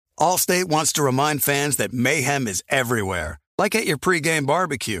Allstate wants to remind fans that mayhem is everywhere, like at your pregame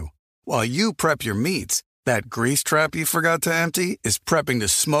barbecue. While you prep your meats, that grease trap you forgot to empty is prepping to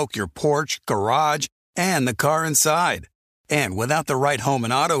smoke your porch, garage, and the car inside. And without the right home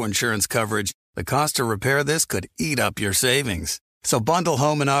and auto insurance coverage, the cost to repair this could eat up your savings. So bundle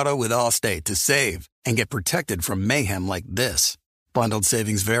home and auto with Allstate to save and get protected from mayhem like this. Bundled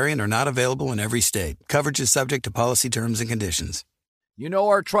savings vary and are not available in every state. Coverage is subject to policy terms and conditions. You know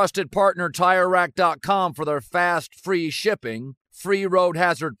our trusted partner TireRack.com for their fast, free shipping, free road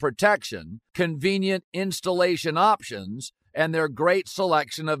hazard protection, convenient installation options, and their great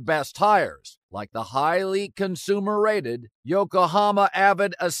selection of best tires, like the highly consumer-rated Yokohama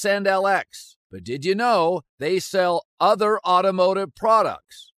Avid Ascend LX. But did you know they sell other automotive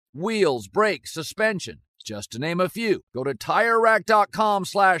products? Wheels, brakes, suspension, just to name a few. Go to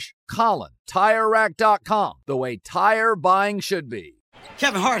TireRack.com/Colin. TireRack.com, the way tire buying should be.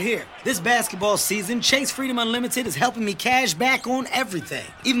 Kevin Hart here. This basketball season, Chase Freedom Unlimited is helping me cash back on everything,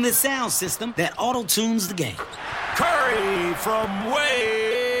 even the sound system that auto-tunes the game. Curry from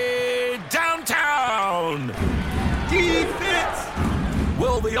way downtown. Defense!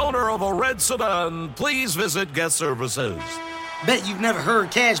 Will the owner of a red sedan please visit guest services? Bet you've never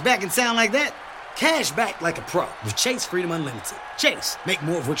heard cash back and sound like that. Cash back like a pro with Chase Freedom Unlimited. Chase, make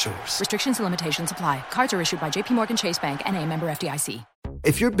more of what's yours. Restrictions and limitations apply. Cards are issued by JPMorgan Chase Bank and a member FDIC.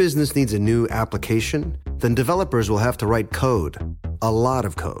 If your business needs a new application, then developers will have to write code. A lot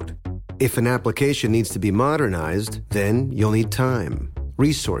of code. If an application needs to be modernized, then you'll need time,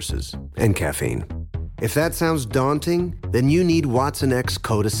 resources, and caffeine. If that sounds daunting, then you need Watson X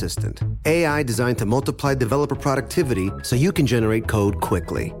Code Assistant. AI designed to multiply developer productivity so you can generate code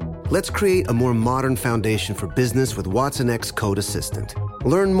quickly. Let's create a more modern foundation for business with Watson X Code Assistant.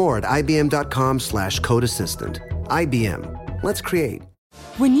 Learn more at ibm.com/code assistant. IBM. Let's create.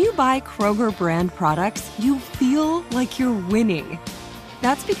 When you buy Kroger brand products, you feel like you're winning.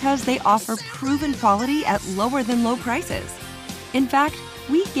 That's because they offer proven quality at lower than low prices. In fact,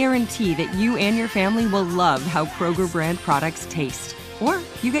 we guarantee that you and your family will love how Kroger brand products taste, or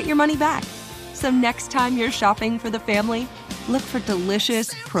you get your money back. So next time you're shopping for the family, look for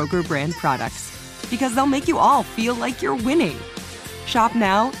delicious Kroger brand products, because they'll make you all feel like you're winning. Shop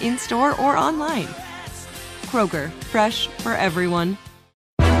now, in-store, or online. Kroger, fresh for everyone.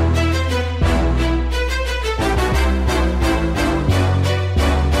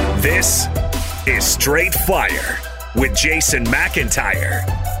 This is Straight Fire with Jason McIntyre.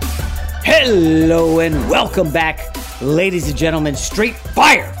 Hello and welcome back, ladies and gentlemen. Straight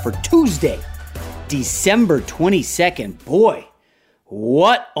Fire for Tuesday, December 22nd. Boy,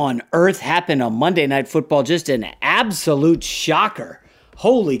 what on earth happened on Monday Night Football? Just an absolute shocker.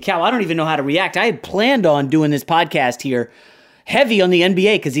 Holy cow, I don't even know how to react. I had planned on doing this podcast here heavy on the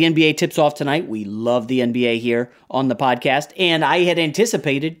NBA because the NBA tips off tonight. We love the NBA here on the podcast. And I had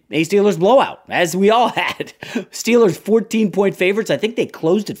anticipated a Steelers blowout, as we all had. Steelers 14-point favorites. I think they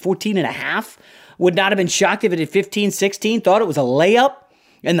closed at 14.5. Would not have been shocked if it had 15-16. Thought it was a layup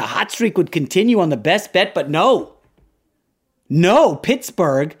and the hot streak would continue on the best bet. But no,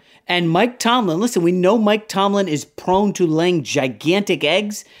 Pittsburgh and Mike Tomlin. Listen, we know Mike Tomlin is prone to laying gigantic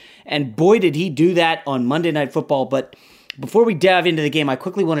eggs. And boy, did he do that on Monday Night Football. But before we dive into the game, I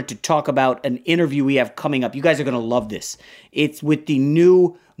quickly wanted to talk about an interview we have coming up. You guys are going to love this. It's with the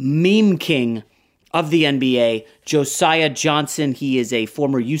new meme king of the NBA, Josiah Johnson. He is a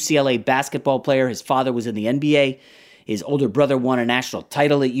former UCLA basketball player. His father was in the NBA. His older brother won a national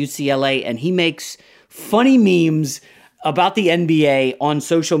title at UCLA, and he makes funny memes about the NBA on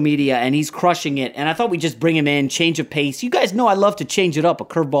social media, and he's crushing it. And I thought we'd just bring him in, change of pace. You guys know I love to change it up, a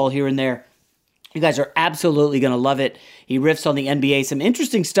curveball here and there. You guys are absolutely going to love it. He riffs on the NBA. Some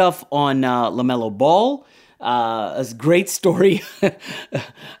interesting stuff on LaMelo Ball. A great story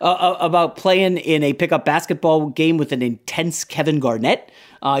about playing in a pickup basketball game with an intense Kevin Garnett.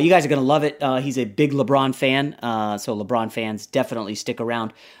 You guys are going to love it. He's a big LeBron fan, so LeBron fans definitely stick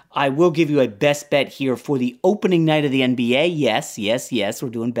around. I will give you a best bet here for the opening night of the NBA. Yes, we're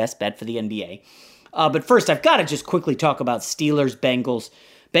doing best bet for the NBA. But first, I've got to just quickly talk about Steelers-Bengals.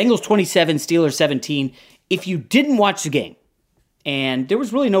 Bengals 27, Steelers 17. If you didn't watch the game, and there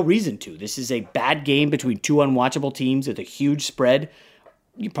was really no reason to, this is a bad game between two unwatchable teams with a huge spread.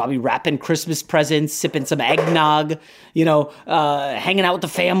 You're probably wrapping Christmas presents, sipping some eggnog, hanging out with the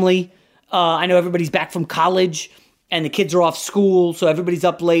family. I know everybody's back from college, and the kids are off school, so everybody's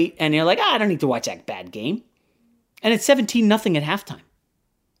up late, and you're like, I don't need to watch that bad game. And it's 17-0 at halftime.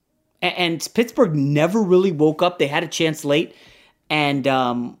 And Pittsburgh never really woke up. They had a chance late. And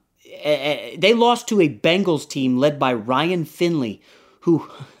they lost to a Bengals team led by Ryan Finley, who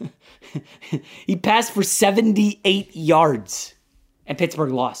he passed for 78 yards and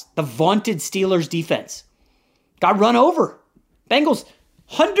Pittsburgh lost. The vaunted Steelers defense got run over. Bengals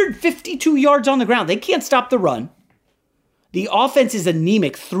 152 yards on the ground. They can't stop the run. The offense is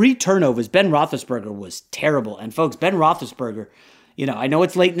anemic. 3 turnovers. Ben Roethlisberger was terrible. And folks, Ben Roethlisberger, I know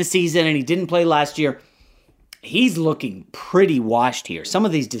it's late in the season and he didn't play last year. He's looking pretty washed here. Some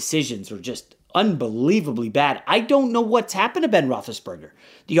of these decisions are just unbelievably bad. I don't know what's happened to Ben Roethlisberger.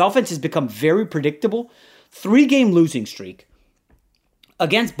 The offense has become very predictable. 3-game losing streak.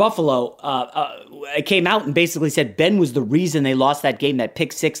 Against Buffalo, I came out and basically said Ben was the reason they lost that game, that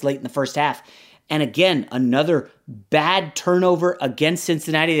pick 6 late in the first half. And again, another bad turnover against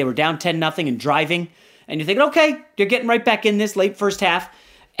Cincinnati. They were down 10-0 and driving. And you're thinking, okay, you're getting right back in this late first half.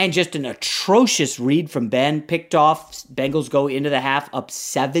 And just an atrocious read from Ben, picked off. Bengals go into the half up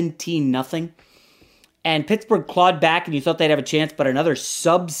 17-0. And Pittsburgh clawed back, and you thought they'd have a chance, but another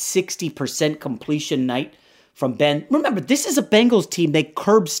sub-60% completion night from Ben. Remember, this is a Bengals team they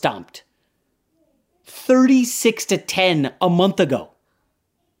curb stomped 36-10 a month ago.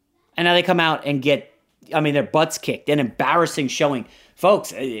 And now they come out and get, their butts kicked. An embarrassing showing.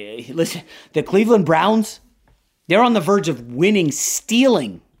 Folks, listen, the Cleveland Browns, they're on the verge of winning,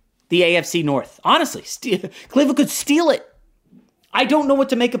 stealing the AFC North. Honestly, Cleveland could steal it. I don't know what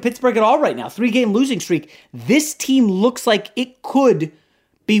to make of Pittsburgh at all right now. 3-game losing streak. This team looks like it could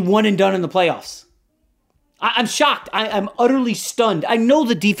be one and done in the playoffs. I'm shocked. I'm utterly stunned. I know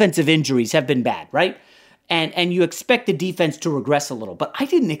the defensive injuries have been bad, right? And you expect the defense to regress a little, but I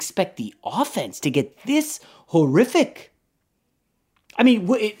didn't expect the offense to get this horrific.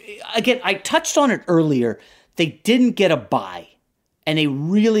 Again, I touched on it earlier. They didn't get a bye, and they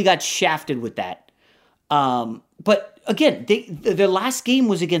really got shafted with that. But again, their last game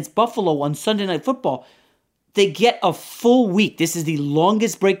was against Buffalo on Sunday Night Football. They get a full week. This is the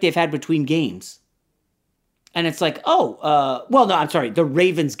longest break they've had between games. And it's like, the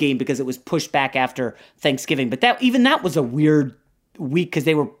Ravens game because it was pushed back after Thanksgiving. But that was a weird week because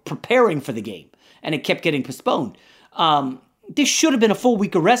they were preparing for the game, and it kept getting postponed. This should have been a full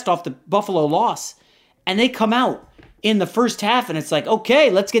week of rest off the Buffalo loss. And they come out in the first half, and it's like, okay,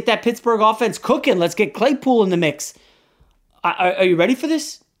 let's get that Pittsburgh offense cooking. Let's get Claypool in the mix. Are you ready for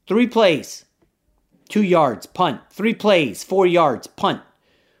this? 3 plays, 2 yards, punt. 3 plays, 4 yards, punt.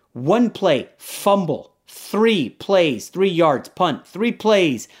 1 play, fumble. 3 plays, 3 yards, punt. 3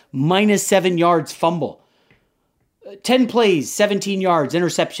 plays, -7 yards, fumble. 10 plays, 17 yards,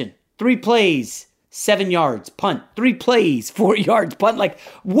 interception. 3 plays, 7 yards, punt. 3 plays, 4 yards, punt. Like,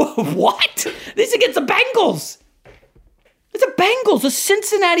 what? This is against the Bengals. It's the Bengals, the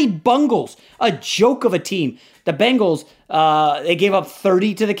Cincinnati Bungles. A joke of a team. The Bengals, they gave up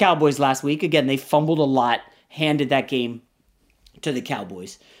 30 to the Cowboys last week. Again, they fumbled a lot, handed that game to the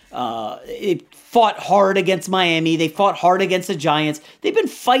Cowboys. It fought hard against Miami. They fought hard against the Giants. They've been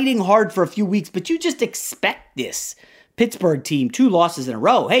fighting hard for a few weeks, but you just expect this Pittsburgh team, 2 losses in a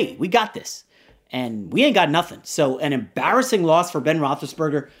row. Hey, we got this. And we ain't got nothing. So an embarrassing loss for Ben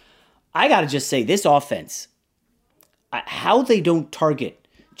Roethlisberger. I got to just say, this offense, how they don't target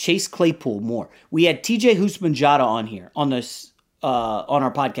Chase Claypool more. We had TJ Houshmandzadeh on here on this on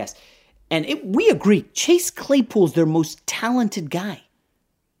our podcast. And we agree, Chase Claypool's their most talented guy.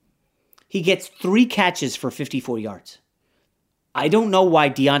 He gets 3 catches for 54 yards. I don't know why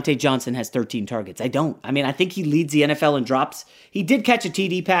Deontay Johnson has 13 targets. I don't. I think he leads the NFL in drops. He did catch a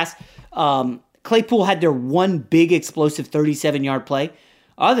TD pass. Claypool had their one big explosive 37-yard play.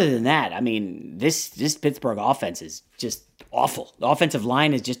 Other than that, this Pittsburgh offense is just awful. The offensive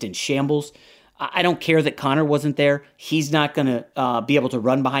line is just in shambles. I don't care that Connor wasn't there. He's not going to be able to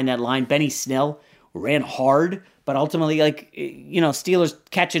run behind that line. Benny Snell ran hard, but ultimately, Steelers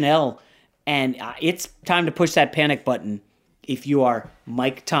catch an L. And it's time to push that panic button if you are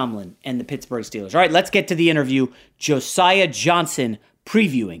Mike Tomlin and the Pittsburgh Steelers. All right, let's get to the interview. Josiah Johnson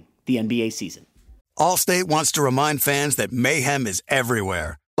previewing the NBA season. Allstate wants to remind fans that mayhem is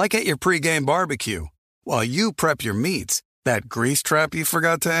everywhere, like at your pregame barbecue. While you prep your meats, that grease trap you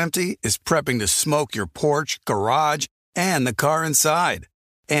forgot to empty is prepping to smoke your porch, garage, and the car inside.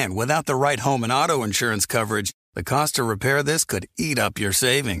 And without the right home and auto insurance coverage, the cost to repair this could eat up your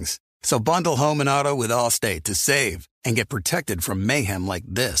savings. So bundle home and auto with Allstate to save and get protected from mayhem like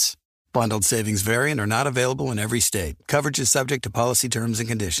this. Bundled savings vary and are not available in every state. Coverage is subject to policy terms and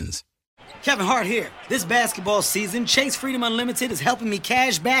conditions. Kevin Hart here. This basketball season, Chase Freedom Unlimited is helping me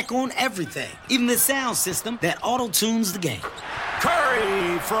cash back on everything. Even the sound system that auto-tunes the game.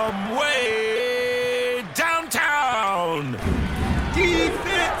 Curry from way downtown.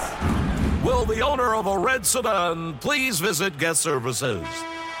 Defense! Will the owner owner of a red sedan, please visit Guest Services.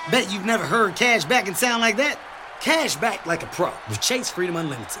 Bet you've never heard cash back and sound like that? Cash back like a pro with Chase Freedom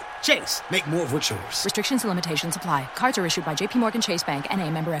Unlimited. Chase, make more of what's yours. Restrictions and limitations apply. Cards are issued by JP Morgan Chase Bank,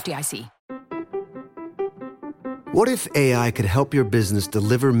 N.A., member FDIC. What if AI could help your business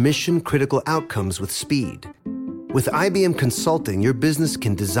deliver mission-critical outcomes with speed? With IBM Consulting, your business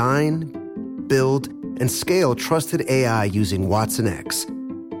can design, build, and scale trusted AI using Watson X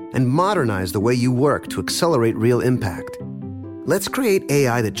and modernize the way you work to accelerate real impact. Let's create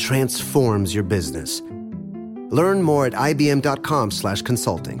AI that transforms your business. Learn more at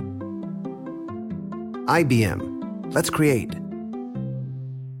ibm.com/consulting. IBM. Let's create.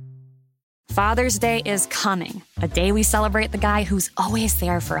 Father's Day is coming, a day we celebrate the guy who's always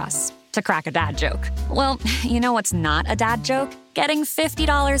there for us. To crack a dad joke. Well, you know what's not a dad joke? Getting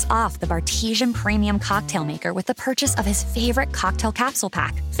 $50 off the Bartesian Premium Cocktail Maker with the purchase of his favorite cocktail capsule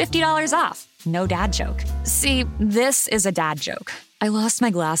pack. $50 off. No dad joke. See, this is a dad joke. I lost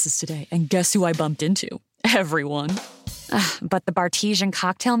my glasses today, and guess who I bumped into? Everyone. But the Bartesian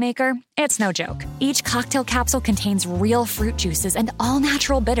Cocktail Maker, it's no joke. Each cocktail capsule contains real fruit juices and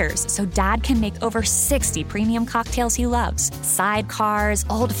all-natural bitters, so Dad can make over 60 premium cocktails he loves. Sidecars,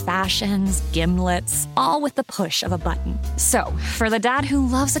 old fashions, gimlets, all with the push of a button. So, for the dad who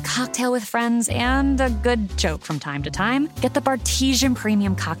loves a cocktail with friends and a good joke from time to time, get the Bartesian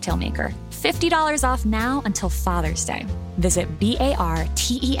Premium Cocktail Maker. $50 off now until Father's Day. Visit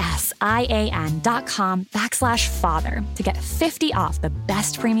BARTESIAN.com/father to get 50 off the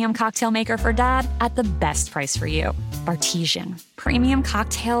best premium cocktail maker for dad at the best price for you. Bartesian. Premium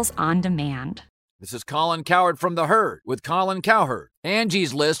cocktails on demand. This is Colin Cowherd from The Herd with Colin Cowherd.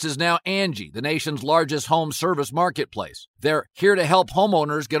 Angie's List is now Angie, the nation's largest home service marketplace. They're here to help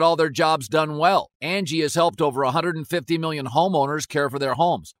homeowners get all their jobs done well. Angie has helped over 150 million homeowners care for their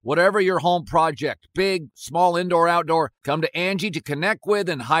homes. Whatever your home project, big, small, indoor, outdoor, come to Angie to connect with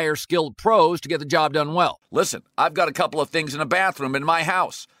and hire skilled pros to get the job done well. Listen, I've got a couple of things in a bathroom in my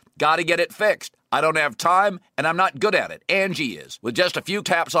house. Got to get it fixed. I don't have time, and I'm not good at it. Angie is. With just a few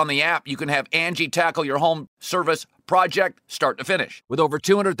taps on the app, you can have Angie tackle your home service project start to finish. With over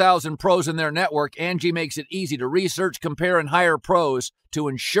 200,000 pros in their network, Angie makes it easy to research, compare, and hire pros to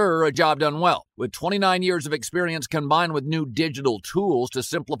ensure a job done well. With 29 years of experience combined with new digital tools to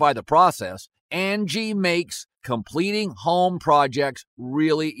simplify the process, Angie makes completing home projects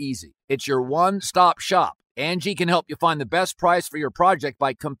really easy. It's your one-stop shop. Angie can help you find the best price for your project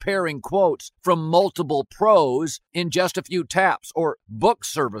by comparing quotes from multiple pros in just a few taps, or book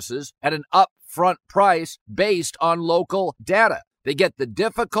services at an upfront price based on local data. They get the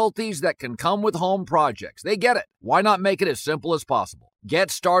difficulties that can come with home projects. They get it. Why not make it as simple as possible?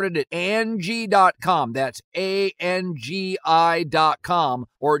 Get started at Angie.com. That's ANGI.com,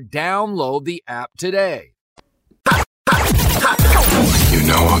 or download the app today. You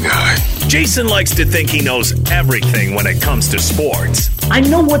know a guy. Jason likes to think he knows everything when it comes to sports. I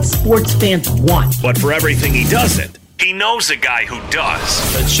know what sports fans want. But for everything he doesn't, he knows a guy who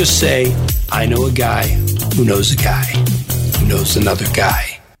does. Let's just say I know a guy who knows a guy who knows another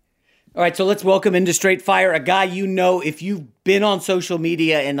guy. All right, so let's welcome into Straight Fire a guy you know if you've been on social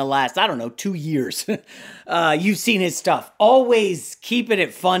media in the last, 2 years. You've seen his stuff. Always keeping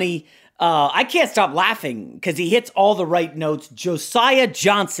it funny. I can't stop laughing because he hits all the right notes. Josiah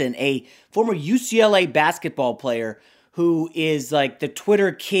Johnson, a former UCLA basketball player who is like the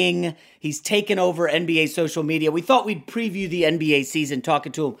Twitter king. He's taken over NBA social media. We thought we'd preview the NBA season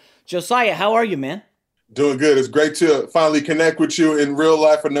talking to him. Josiah, how are you, man? Doing good. It's great to finally connect with you in real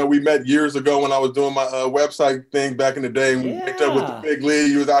life. I know we met years ago when I was doing my website thing back in the day, and we picked up with the big league.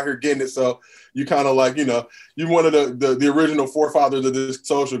 You was out here getting it, so you kind of like, you one of the original forefathers of this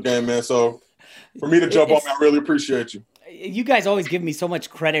social game, man. So for me to jump on, I really appreciate you. You guys always give me so much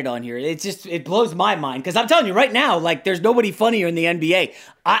credit on here. It blows my mind because I'm telling you right now, like there's nobody funnier in the NBA.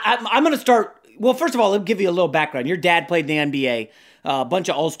 I'm going to start. Well, first of all, let me give you a little background. Your dad played in the NBA, a bunch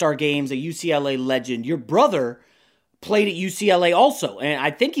of All-Star games, a UCLA legend. Your brother played at UCLA also, and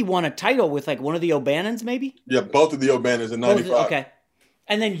I think he won a title with like one of the O'Bannons, maybe? Yeah, both of the O'Bannons in 95. Okay.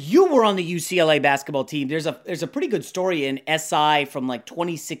 And then you were on the UCLA basketball team. There's a pretty good story in SI from like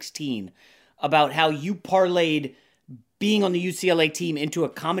 2016 about how you parlayed being on the UCLA team into a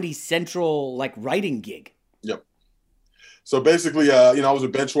Comedy Central like writing gig. Yep. So basically, I was a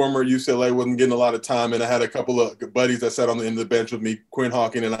bench warmer at UCLA, wasn't getting a lot of time, and I had a couple of buddies that sat on the end of the bench with me, Quinn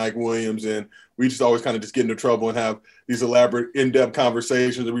Hawking and Ike Williams, and we just always kind of just get into trouble and have these elaborate, in-depth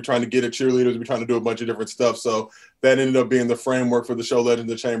conversations. And we're trying to get at cheerleaders, we're trying to do a bunch of different stuff. So that ended up being the framework for the show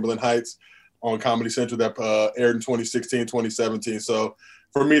Legends of Chamberlain Heights. on Comedy Central that aired in 2016, 2017. So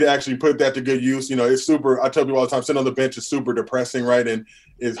for me to actually put that to good use, it's super. I tell people all the time, sitting on the bench is super depressing, right? And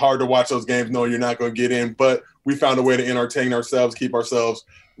it's hard to watch those games knowing you're not going to get in. But we found a way to entertain ourselves, keep ourselves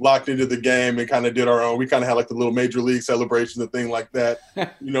locked into the game, and kind of did our own. We kind of had like the little major league celebrations and thing like that, and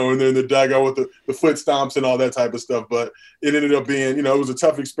then in the dugout with the foot stomps and all that type of stuff. But it ended up being, it was a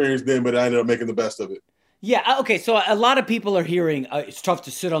tough experience then, but I ended up making the best of it. Yeah. Okay. So a lot of people are hearing it's tough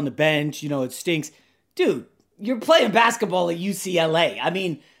to sit on the bench. It stinks. Dude, you're playing basketball at UCLA. I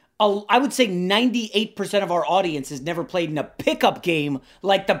mean, I would say 98% of our audience has never played in a pickup game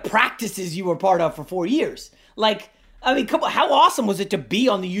like the practices you were part of for 4 years. Come on, how awesome was it to be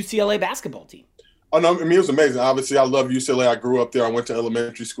on the UCLA basketball team? Oh, no, it was amazing. Obviously, I love UCLA. I grew up there. I went to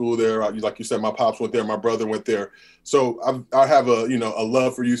elementary school there. Like you said, my pops went there. My brother went there. So I have a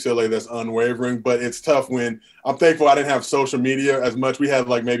love for UCLA that's unwavering, but it's tough when I'm thankful I didn't have social media as much. We had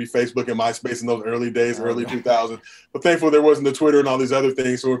like maybe Facebook and MySpace in those early days, early 2000s, but thankful there wasn't the Twitter and all these other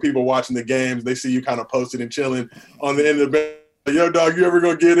things. So when people watching the games, they see you kind of posted and chilling on the end of the bench. Yo, dog, you ever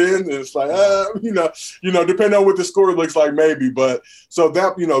gonna get in? And it's like, depending on what the score looks like, maybe. But so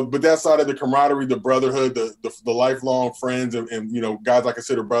that, but that side of the camaraderie, the brotherhood, the lifelong friends, and guys I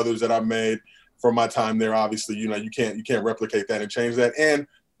consider brothers that I made from my time there. Obviously, you can't replicate that and change that. And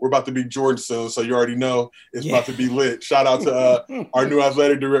we're about to be Jordan soon, so you already know it's about to be lit. Shout out to our new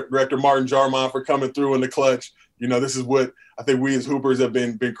athletic director, Martin Jarmon, for coming through in the clutch. This is what I think we as Hoopers have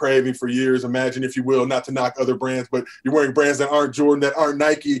been craving for years. Imagine, if you will, not to knock other brands, but you're wearing brands that aren't Jordan, that aren't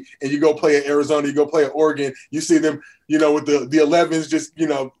Nike, and you go play at Arizona, you go play at Oregon, you see them, with the 11s just,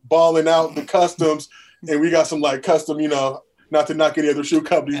 balling out the customs, and we got some like custom, not to knock any other shoe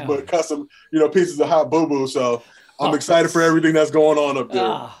companies, but custom, pieces of hot boo-boo. So I'm excited for everything that's going on up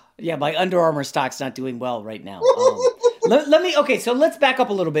there. Yeah, my Under Armour stock's not doing well right now. So let's back up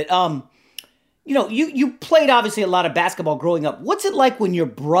a little bit. You played obviously a lot of basketball growing up. What's it like when your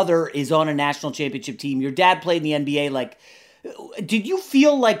brother is on a national championship team? Your dad played in the NBA. Did you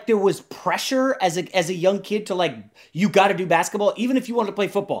feel like there was pressure as a young kid to you got to do basketball, even if you wanted to play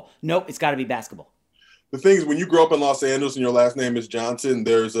football? Nope, it's got to be basketball. The thing is, when you grow up in Los Angeles and your last name is Johnson,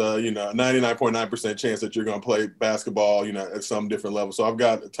 there's a 99.9% chance that you're going to play basketball, at some different level. So I've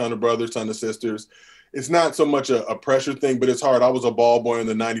got a ton of brothers, ton of sisters. It's not so much a pressure thing, but it's hard. I was a ball boy in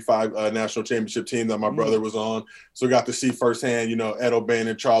the 95 national championship team that my brother was on. So got to see firsthand, Ed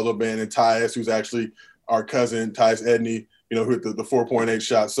O'Bannon, Charles O'Bannon, Tyus, who's actually our cousin, Tyus Edney, who hit the 4.8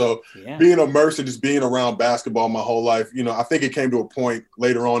 shot. So being immersed and just being around basketball my whole life, I think it came to a point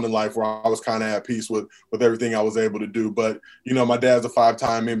later on in life where I was kind of at peace with everything I was able to do. But, my dad's a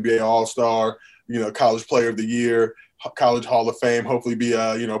 5-time NBA All-Star, College Player of the Year, College Hall of Fame, hopefully be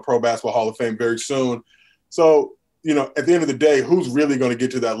Pro Basketball Hall of Fame very soon. So, at the end of the day, who's really going to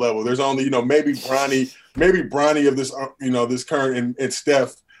get to that level? There's only, maybe Bronny of this, this current and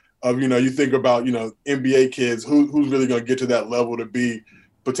Steph of, you think about, NBA kids, who's really going to get to that level to be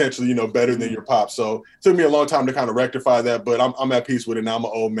potentially, better than your pop. So it took me a long time to kind of rectify that, but I'm at peace with it now. I'm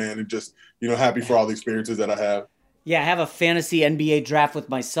an old man and just, happy for all the experiences that I have. Yeah, I have a fantasy NBA draft with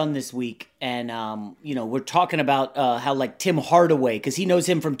my son this week, and we're talking about how Tim Hardaway, because he knows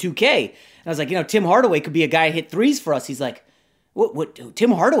him from 2K, and I was like, Tim Hardaway could be a guy who hit threes for us. He's like, what?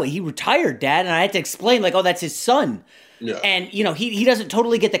 Tim Hardaway? He retired, Dad, and I had to explain that's his son. Yeah. And he doesn't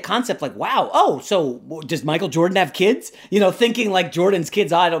totally get the concept. Wow, so does Michael Jordan have kids? Thinking Jordan's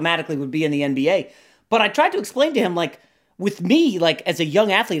kids automatically would be in the NBA. But I tried to explain to him with me, as a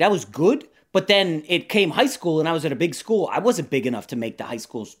young athlete, I was good. But then it came high school and I was at a big school. I wasn't big enough to make the high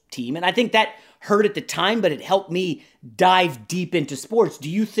school team. And I think that hurt at the time, but it helped me dive deep into sports. Do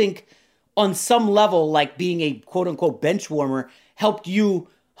you think on some level, being a quote unquote bench warmer helped you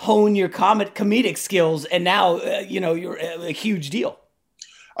hone your comedic skills? And now, you're a huge deal.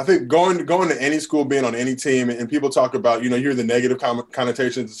 I think going to any school, being on any team, and people talk about, you hear the negative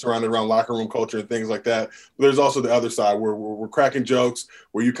connotations surrounded around locker room culture and things like that. But there's also the other side where we're cracking jokes,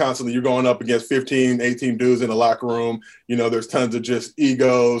 where you're going up against 15, 18 dudes in the locker room. There's tons of just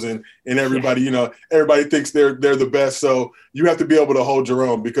egos and everybody, everybody thinks they're the best. So you have to be able to hold your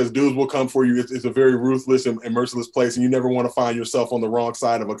own, because dudes will come for you. It's a very ruthless and merciless place, and you never want to find yourself on the wrong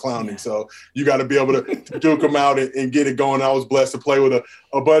side of a clowning. Yeah. So you got to be able to duke them out and get it going. I was blessed to play with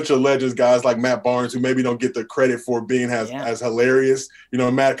a bunch of legends, guys like Matt Barnes, who maybe don't get the credit for being as hilarious.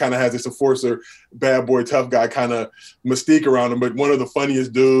 Matt kind of has this enforcer, bad boy, tough guy kind of mystique around him, but one of the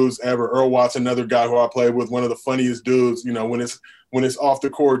funniest dudes ever. Earl Watson, another guy who I played with, one of the funniest dudes, when it's off the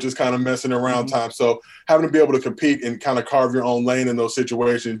court, just kind of messing around time. So having to be able to compete and kind of carve your own lane in those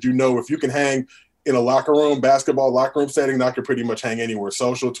situations, if you can hang in a locker room, basketball locker room setting, I could pretty much hang anywhere.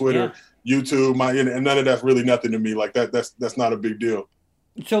 Social, Twitter, YouTube, and none of that's really nothing to me. Like that's not a big deal.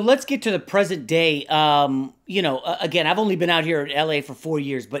 So let's get to the present day. Again, I've only been out here in LA for 4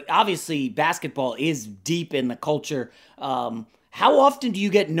 years, but obviously basketball is deep in the culture. How often do you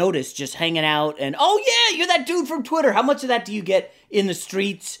get noticed just hanging out and, oh yeah, you're that dude from Twitter? How much of that do you get in the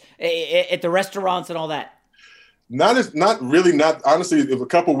streets, at the restaurants and all that? Honestly, a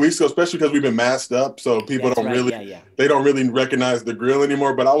couple of weeks ago, especially because we've been masked up, so people they don't really recognize the grill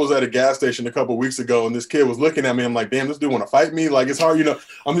anymore. But I was at a gas station a couple of weeks ago, and this kid was looking at me. I'm like, damn, this dude want to fight me? Like, it's hard,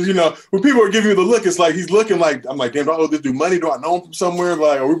 when people are giving me the look, it's like he's looking like, I'm like, damn, do I owe this dude money? Do I know him from somewhere?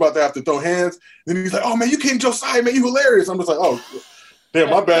 Like, are we about to have to throw hands? And then he's like, oh man, you came Josiah, man, you hilarious. I'm just like, oh. Damn,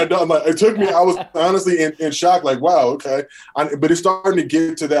 my bad. I'm like, it took me, I was honestly in shock, like, wow, okay. But it's starting to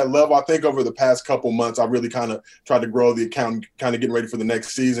get to that level. I think over the past couple months, I really kind of tried to grow the account, kind of getting ready for the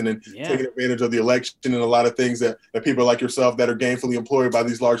next season and taking advantage of the election and a lot of things that people like yourself that are gainfully employed by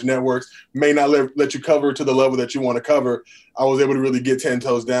these large networks may not let you cover to the level that you want to cover. I was able to really get 10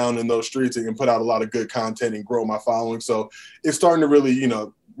 toes down in those streets and put out a lot of good content and grow my following. So it's starting to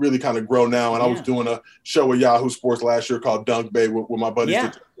really kind of grow now. And I was doing a show with Yahoo Sports last year called Dunk Bay with my buddies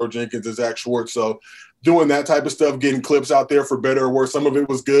Joe Jenkins and Zach Schwartz. So doing that type of stuff, getting clips out there for better or worse. Some of it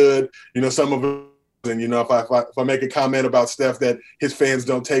was good, some of it. And, if I make a comment about Steph that his fans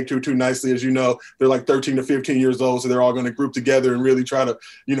don't take too nicely, as you know, they're like 13 to 15 years old. So they're all going to group together and really try to,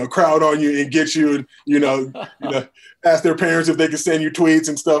 crowd on you and get you and, ask their parents if they can send you tweets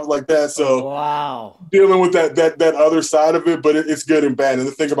and stuff like that. So dealing with that other side of it, but it's good and bad. And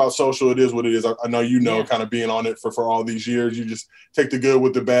the thing about social, it is what it is. I know, kind of being on it for all these years, you just take the good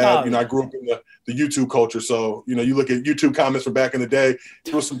with the bad. I grew up in the YouTube culture. So, you look at YouTube comments from back in the day,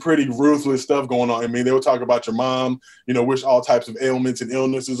 there was some pretty ruthless stuff going on. I mean, they would talk about your mom, wish all types of ailments and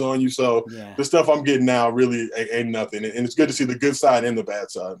illnesses on you. So the stuff I'm getting now really ain't nothing. And it's good to see the good side and the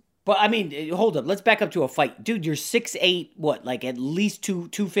bad side. But I mean, hold up. Let's back up to a fight. Dude, you're 6'8", what, like at least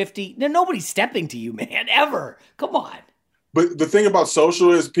 250? Nobody's stepping to you, man, ever. Come on. But the thing about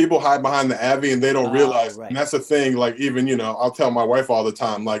social is people hide behind the Avi and they don't realize. Right. And that's the thing. Like, even, I'll tell my wife all the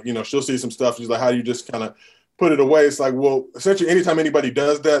time, like, she'll see some stuff. She's like, how do you just kind of put it away? It's like, well, essentially anytime anybody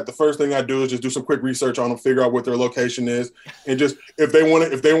does that, the first thing I do is just do some quick research on them, figure out what their location is. And just, if they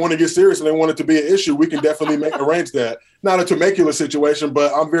want to get serious and they want it to be an issue, we can definitely arrange that. Not a temecula situation,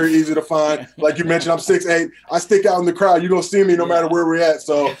 but I'm very easy to find. Like you mentioned, I'm 6'8". I stick out in the crowd. You're going to see me no matter where we're at.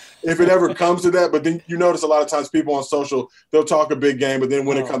 So if it ever comes to that, but then you notice a lot of times people on social, they'll talk a big game, but then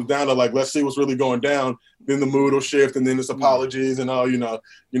when it comes down to like, let's see what's really going down, then the mood will shift and then it's apologies and I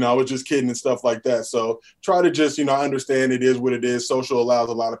was just kidding and stuff like that. So try to just, understand it is what it is. Social allows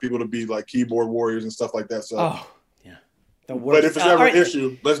a lot of people to be like keyboard warriors and stuff like that. So. But if it's ever an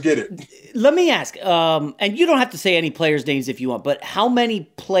issue, let's get it. Let me ask, and you don't have to say any players' names if you want, but how many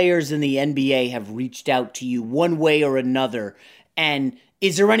players in the NBA have reached out to you one way or another? And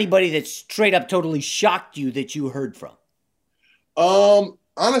is there anybody that straight up totally shocked you that you heard from?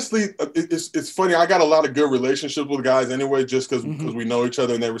 Honestly, it's funny. I got a lot of good relationships with guys anyway, just because we know each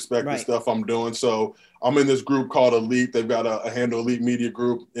other and they respect the stuff I'm doing. So I'm in this group called Elite. They've got a handle, Elite Media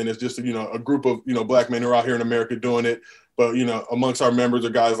Group, and it's just a group of black men who are out here in America doing it. But amongst our members are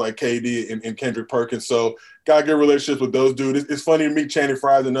guys like KD and Kendrick Perkins. So got good relationships with those dudes. It's funny to meet Channing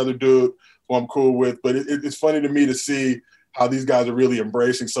Frye, another dude who I'm cool with. But it's funny to me to see how these guys are really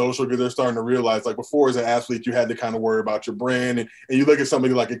embracing social, because they're starting to realize, like, before as an athlete, you had to kind of worry about your brand. And you look at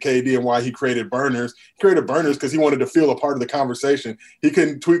somebody like a KD and why he created Burners. He created Burners because he wanted to feel a part of the conversation. He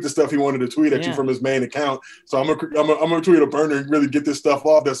couldn't tweet the stuff he wanted to tweet at you from his main account. So I'm gonna tweet a burner and really get this stuff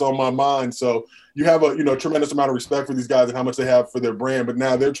off that's on my mind. So you have a tremendous amount of respect for these guys and how much they have for their brand. But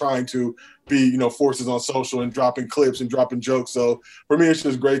now they're trying to be forces on social and dropping clips and dropping jokes. So for me, it's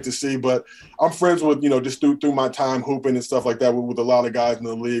just great to see. But I'm friends with just through my time hooping and stuff like that with a lot of guys in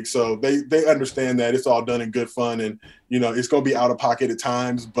the league. So they understand that it's all done in good fun, and it's gonna be out of pocket at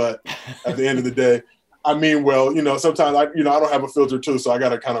times. But at the end of the day, I mean, well, sometimes I don't have a filter too, so I got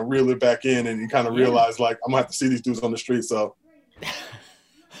to kind of reel it back in and kind of realize like I'm gonna have to see these dudes on the street. So.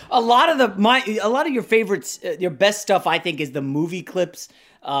 A lot of your favorites, your best stuff, I think, is the movie clips.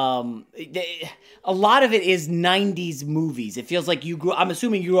 A lot of it is 90s movies. It feels like I'm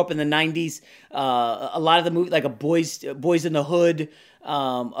assuming you grew up in the 90s. A lot of the movies, like Boys in the Hood,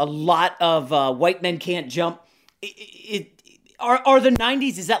 a lot of White Men Can't Jump. Are the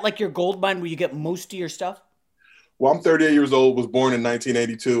 90s, is that like your gold mine where you get most of your stuff? Well, I'm 38 years old, was born in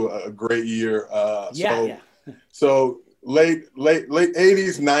 1982, a great year. So late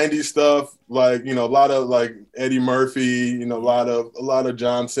 80s, 90s stuff, like, you know, a lot of like Eddie Murphy, you know, a lot of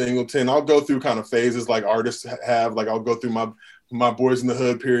John Singleton. I'll go through kind of phases like artists have. Like I'll go through my Boys in the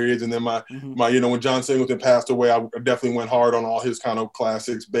Hood periods, and then my you know, when John Singleton passed away, I definitely went hard on all his kind of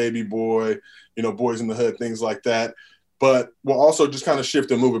classics, Baby Boy, you know, Boys in the Hood, things like that. But we'll also just kind of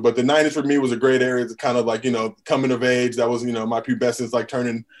shift and move it. But the 90s for me was a great area to kind of like, you know, coming of age. That was, you know, my pubescence, like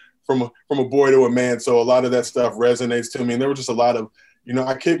turning from a boy to a man. So a lot of that stuff resonates to me. And there was just a lot of, you know,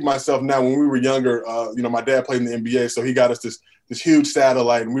 I kick myself now. When we were younger, you know, my dad played in the NBA, so he got us this huge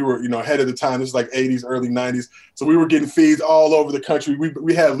satellite, and we were, you know, ahead of the time. This was like 80s, early 90s. So we were getting feeds all over the country.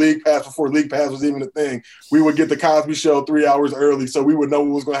 We had League Pass before League Pass was even a thing. We would get the Cosby Show 3 hours early, so we would know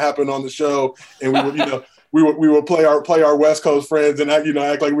what was going to happen on the show, and we would, you know, we would play our West Coast friends and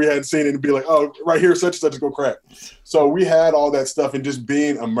act like we hadn't seen it and be like, oh, right here, such and such is going to crack. So we had all that stuff, and just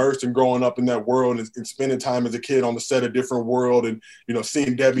being immersed and growing up in that world and spending time as a kid on the set of Different World, and, you know,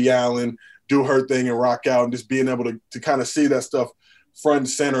 seeing Debbie Allen do her thing and rock out, and just being able to kind of see that stuff front and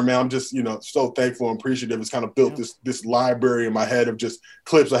center, man. I'm just, you know, so thankful and appreciative. It's kind of built this library in my head of just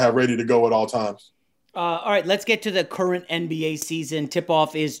clips I have ready to go at all times. All right, let's get to the current NBA season.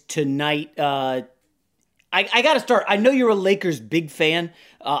 Tip-off is tonight. I got to start. I know you're a Lakers big fan.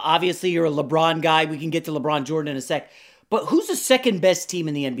 Obviously, you're a LeBron guy. We can get to LeBron Jordan in a sec. But who's the second best team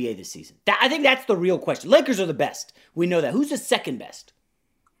in the NBA this season? I think that's the real question. Lakers are the best. We know that. Who's the second best?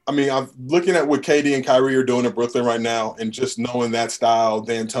 I mean, I'm looking at what KD and Kyrie are doing in Brooklyn right now, and just knowing that style,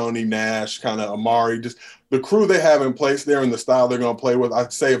 D'Antoni, Nash, kind of Amari, just the crew they have in place there and the style they're going to play with.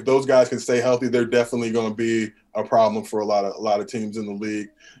 I'd say if those guys can stay healthy, they're definitely going to be a problem for a lot of teams in the league.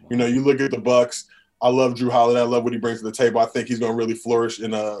 You know, you look at the Bucks. I love Drew Holiday. I love what he brings to the table. I think he's going to really flourish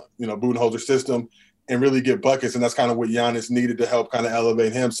in a, you know, Budenholzer system and really get buckets. And that's kind of what Giannis needed to help kind of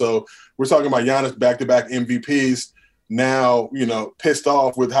elevate him. So we're talking about Giannis back-to-back MVPs now, you know, pissed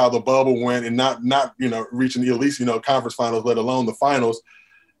off with how the bubble went and not, you know, reaching at least, you know, conference finals, let alone the finals.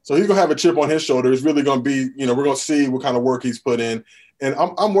 So he's going to have a chip on his shoulder. It's really going to be, you know, we're going to see what kind of work he's put in. And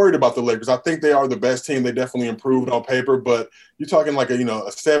I'm worried about the Lakers. I think they are the best team. They definitely improved on paper, but you're talking like a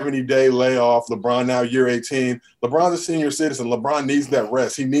 70-day layoff. LeBron now year 18. LeBron's a senior citizen. LeBron needs that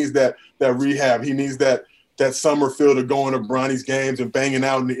rest. He needs that rehab. He needs that summer feel to going to Bronny's games and banging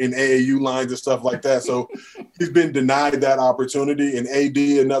out in AAU lines and stuff like that. So he's been denied that opportunity. And AD,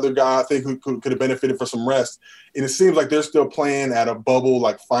 another guy I think who could have benefited for some rest. And it seems like they're still playing at a bubble,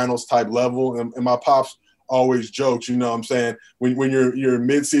 like finals type level. And my pops always jokes, you know what I'm saying, when you're in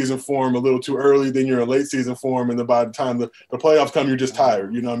mid-season form a little too early, then you're in late season form, and then by the time the playoffs come, you're just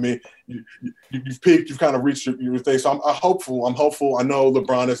tired. You know what I mean? You've peaked, you've kind of reached your thing. So I'm hopeful. I know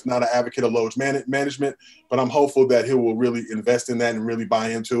LeBron is not an advocate of load management, but I'm hopeful that he will really invest in that and really buy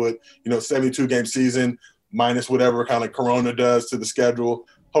into it. You know, 72-game season minus whatever kind of Corona does to the schedule.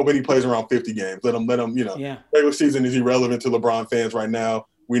 Hoping he plays around 50 games. Let him, you know, regular season is irrelevant to LeBron fans right now.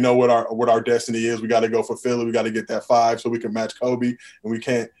 We know what our destiny is. We got to go fulfill it. We got to get that 5 so we can match Kobe. And we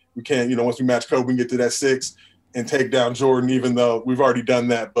can't, you know, once we match Kobe, we can get to that 6 and take down Jordan, even though we've already done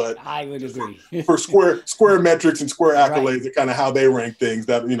that. But I would agree. For square metrics and square accolades, and kind of how they rank things,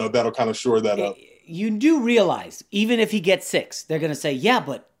 that, you know, that'll kind of shore that up. You do realize, even if he gets 6, they're going to say, yeah,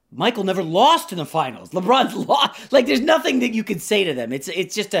 but Michael never lost in the finals. LeBron's lost. Like, there's nothing that you can say to them. It's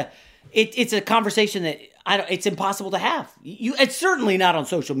just it's a conversation that it's impossible to have. It's certainly not on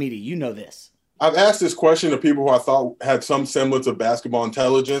social media. You know this. I've asked this question to people who I thought had some semblance of basketball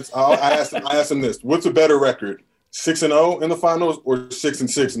intelligence. I asked them this: what's a better record, 6-0 in the finals or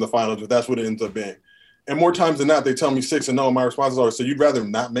 6-6 in the finals? If that's what it ends up being, and more times than not, they tell me 6-0. My response is always, so you'd rather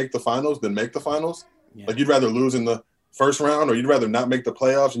not make the finals than make the finals? Yeah. Like, you'd rather lose in the first round, or you'd rather not make the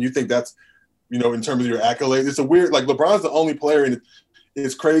playoffs? And you think that's, you know, in terms of your accolades, it's a weird. Like, LeBron's the only player in.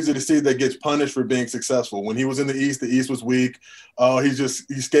 It's crazy to see that gets punished for being successful. When he was in the East was weak.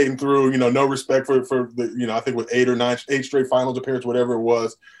 He's skating through, you know, no respect for the, you know, I think with 8 straight finals appearances, whatever it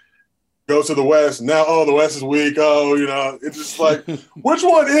was. Goes to the West. Now, the West is weak. You know, it's just like, which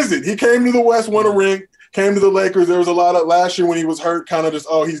one is it? He came to the West, won a ring, came to the Lakers. There was a lot of last year when he was hurt, kind of just,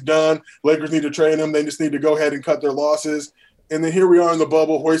 he's done. Lakers need to trade him. They just need to go ahead and cut their losses. And then here we are in the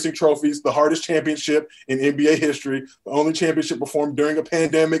bubble, hoisting trophies, the hardest championship in NBA history, the only championship performed during a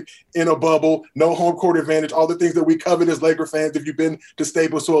pandemic, in a bubble, no home court advantage, all the things that we covet as Laker fans. If you've been to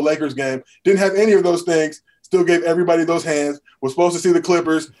Staples to a Lakers game, didn't have any of those things, still gave everybody those hands, was supposed to see the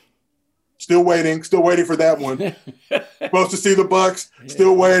Clippers, Still waiting for that one. Supposed to see the Bucks,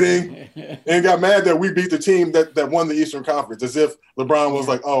 still waiting. And got mad that we beat the team that won the Eastern Conference, as if LeBron was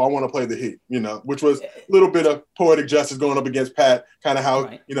like, oh, I want to play the Heat, which was a little bit of poetic justice going up against Pat, kind of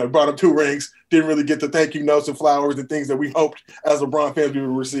how, brought him 2 rings, didn't really get the thank you notes and flowers and things that we hoped as LeBron fans we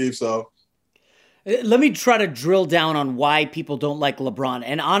would receive. So let me try to drill down on why people don't like LeBron.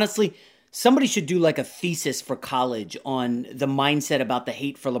 And honestly, somebody should do like a thesis for college on the mindset about the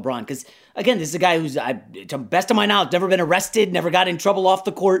hate for LeBron. Because, again, this is a guy who's, to best of my knowledge, never been arrested, never got in trouble off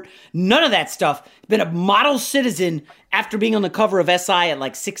the court. None of that stuff. Been a model citizen after being on the cover of SI at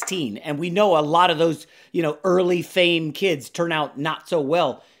like 16. And we know a lot of those, early fame kids turn out not so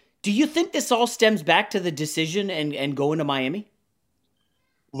well. Do you think this all stems back to the decision and going to Miami?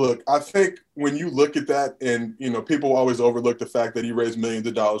 Look, I think when you look at that and, people always overlook the fact that he raised millions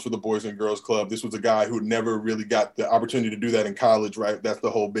of dollars for the Boys and Girls Club. This was a guy who never really got the opportunity to do that in college, right? That's the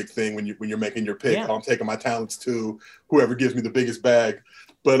whole big thing when you're making your pick. Yeah. I'm taking my talents to whoever gives me the biggest bag.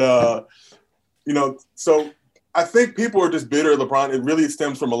 But, so I think people are just bitter at LeBron. It really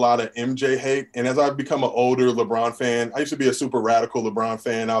stems from a lot of MJ hate. And as I've become an older LeBron fan, I used to be a super radical LeBron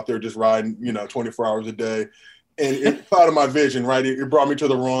fan out there just riding, 24 hours a day. And it clouded my vision, right? It brought me to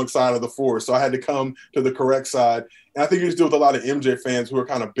the wrong side of the force. So I had to come to the correct side. And I think you just deal with a lot of MJ fans who are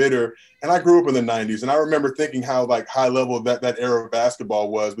kind of bitter. And I grew up in the 90s. And I remember thinking how high level that era of basketball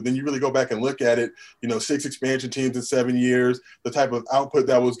was. But then you really go back and look at it, 6 expansion teams in 7 years, the type of output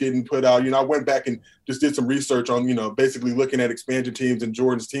that was getting put out. I went back and just did some research on, basically looking at expansion teams and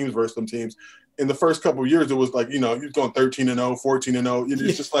Jordan's teams versus them teams. In the first couple of years, it was he was going 13-0, 14-0.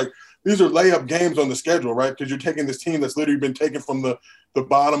 It's just these are layup games on the schedule, right? Because you're taking this team that's literally been taken from the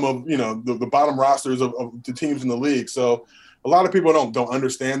bottom of, the bottom rosters of the teams in the league. So a lot of people don't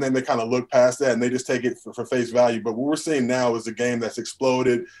understand that, and they kind of look past that and they just take it for face value. But what we're seeing now is a game that's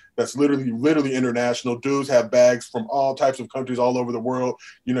exploded, that's literally international. Dudes have bags from all types of countries all over the world.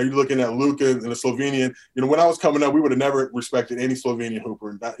 You're looking at Luka and the Slovenian. When I was coming up, we would have never respected any Slovenian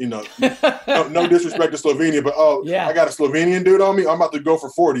hooper. No disrespect to Slovenia, but I got a Slovenian dude on me. I'm about to go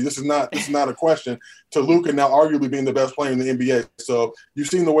for 40. This is not a question. To Luka now arguably being the best player in the NBA. So you've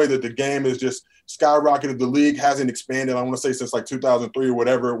seen the way that the game is just skyrocketed. The league hasn't expanded, I want to say, since 2003 or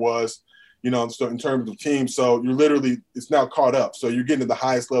whatever it was, so in terms of teams. So it's now caught up. So you're getting to the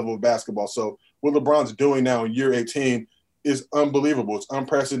highest level of basketball. So what LeBron's doing now in year 18 is unbelievable. It's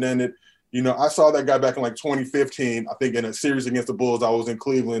unprecedented. I saw that guy back in 2015, I think in a series against the Bulls. I was in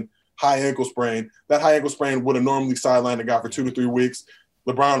Cleveland, high ankle sprain. That high ankle sprain would have normally sidelined a guy for 2 to 3 weeks.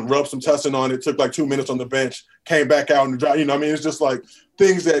 LeBron rubbed some tussin on it, took 2 minutes on the bench, came back out and dry. It's just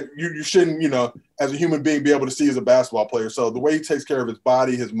things that you shouldn't, as a human being, be able to see as a basketball player. So the way he takes care of his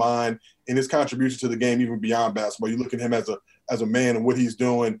body, his mind, and his contribution to the game, even beyond basketball, you look at him as a man and what he's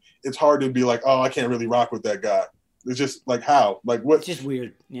doing. It's hard to be I can't really rock with that guy. It's just how? What? It's just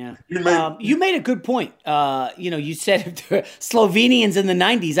weird. Yeah. You made a good point. You said Slovenians in the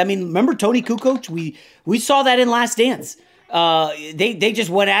 90s. I mean, remember Tony Kukoc? We saw that in Last Dance. They just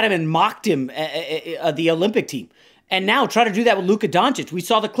went at him and mocked him, the Olympic team. And now try to do that with Luka Doncic. We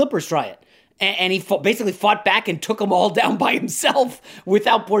saw the Clippers try it. And he basically fought back and took them all down by himself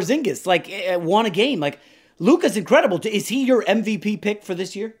without Porzingis. Won a game. Luka's incredible. Is he your MVP pick for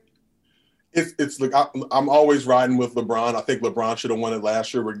this year? I'm always riding with LeBron. I think LeBron should have won it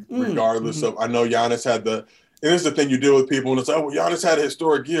last year regardless of – I know Giannis had the – and this is the thing you deal with people, and it's Giannis had a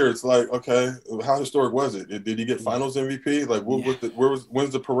historic year. It's okay, how historic was it? Did he get Finals MVP?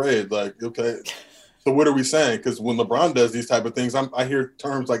 When's the parade? Okay, so what are we saying? Because when LeBron does these type of things, I hear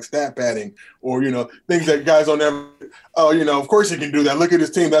terms like stat padding or things that guys don't ever. Of course he can do that. Look at his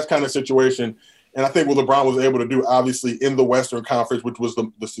team. That kind of situation. And I think what LeBron was able to do, obviously, in the Western Conference, which was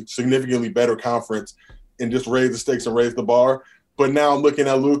the significantly better conference, and just raise the stakes and raise the bar. But now I'm looking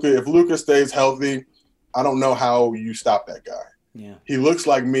at Luka. If Luka stays healthy, I don't know how you stop that guy. Yeah. He looks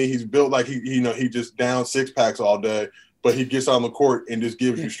like me. He's built like he just down 6-packs all day, but he gets on the court and just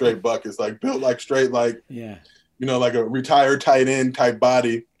gives you straight buckets, built straight, like a retired tight end type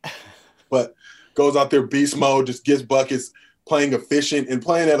body, but goes out there beast mode, just gets buckets, playing efficient and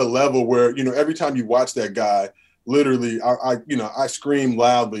playing at a level where, every time you watch that guy, literally I scream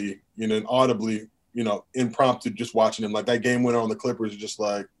loudly, and audibly, impromptu just watching him. That game winner on the Clippers is just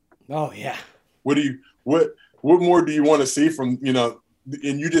oh yeah. What more do you want to see from,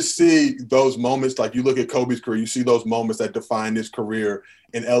 and you just see those moments, you look at Kobe's career, you see those moments that define his career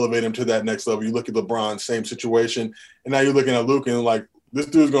and elevate him to that next level. You look at LeBron, same situation. And now you're looking at Luka and this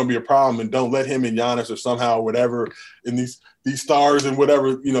dude's going to be a problem, and don't let him and Giannis or somehow whatever in these stars and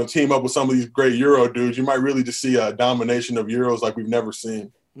whatever, team up with some of these great Euro dudes. You might really just see a domination of Euros like we've never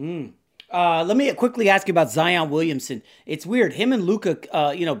seen. Let me quickly ask you about Zion Williamson. It's weird. Him and Luka,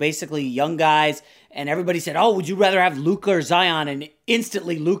 basically young guys, and everybody said, oh, would you rather have Luka or Zion? And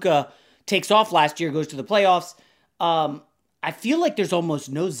instantly Luka takes off last year, goes to the playoffs. I feel like there's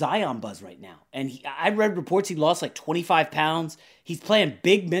almost no Zion buzz right now. And I read reports he lost like 25 pounds. He's playing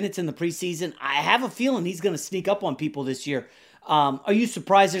big minutes in the preseason. I have a feeling he's going to sneak up on people this year. Are you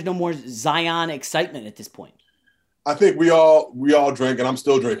surprised there's no more Zion excitement at this point? I think we all drank, and I'm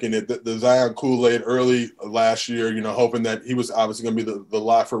still drinking it, the Zion Kool-Aid early last year, hoping that he was obviously going to be the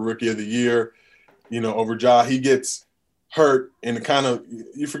lock for Rookie of the Year, over Ja. He gets hurt, and kind of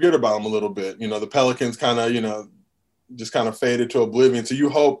you forget about him a little bit. The Pelicans kind of, just kind of faded to oblivion. So you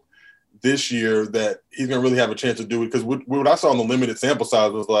hope this year that he's going to really have a chance to do it, because what I saw in the limited sample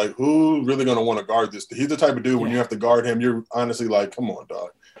size was like, who's really going to want to guard this? He's the type of dude when you have to guard him, you're honestly like, come on, dog.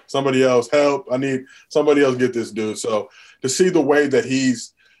 Somebody else help. I need somebody else get this dude. So to see the way that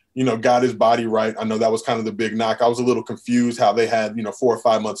he's, got his body right, I know that was kind of the big knock. I was a little confused how they had, 4 or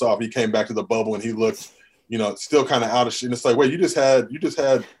 5 months off. He came back to the bubble and he looked, still kind of out of shit. And it's like, wait, you just had,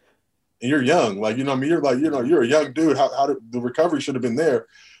 and you're young. Like, you're like, you're a young dude. How did the recovery should have been there?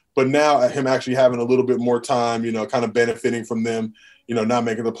 But now him actually having a little bit more time, kind of benefiting from them, not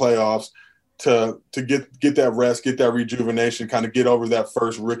making the playoffs, to get that rest, get that rejuvenation, kind of get over that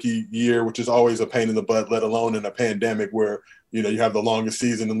first rookie year, which is always a pain in the butt, let alone in a pandemic where, you have the longest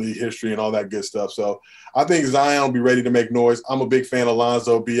season in league history and all that good stuff. So I think Zion will be ready to make noise. I'm a big fan of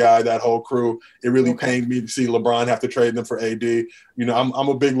Lonzo, B.I., that whole crew. It really pained me to see LeBron have to trade them for AD. I'm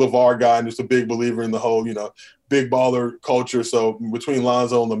a big LeVar guy and just a big believer in the whole, big baller culture. So between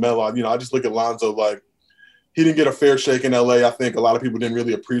Lonzo and LaMelo, I just look at Lonzo like, he didn't get a fair shake in LA. I think a lot of people didn't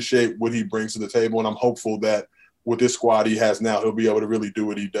really appreciate what he brings to the table. And I'm hopeful that with this squad he has now, he'll be able to really do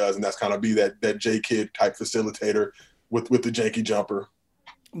what he does. And that's kind of be that J-Kid type facilitator with the janky jumper.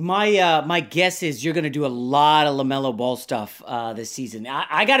 My guess is you're going to do a lot of LaMelo Ball stuff this season.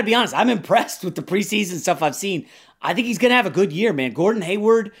 I got to be honest. I'm impressed with the preseason stuff I've seen. I think he's going to have a good year, man. Gordon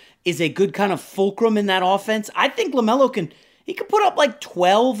Hayward is a good kind of fulcrum in that offense. I think LaMelo can put up like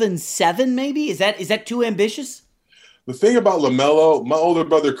 12 and 7 maybe. Is that too ambitious? The thing about LaMelo, my older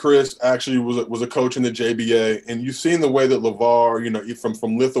brother Chris actually was a coach in the JBA, and you've seen the way that LeVar,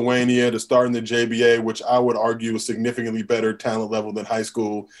 from Lithuania to starting the JBA, which I would argue is significantly better talent level than high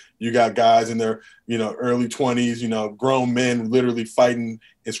school. You got guys in their, early 20s, grown men literally fighting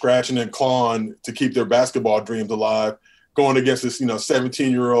and scratching and clawing to keep their basketball dreams alive, going against this,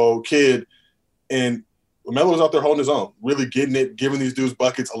 17-year-old kid. And LaMelo was out there holding his own, really getting it, giving these dudes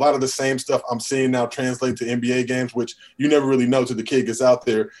buckets. A lot of the same stuff I'm seeing now translate to NBA games, which you never really know till the kid gets out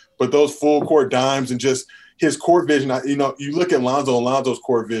there. But those full court dimes and just his court vision, you look at Lonzo and Lonzo's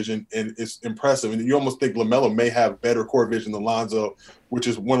court vision, and it's impressive. And you almost think LaMelo may have better court vision than Lonzo, which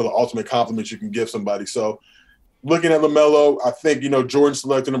is one of the ultimate compliments you can give somebody. So looking at LaMelo, I think, Jordan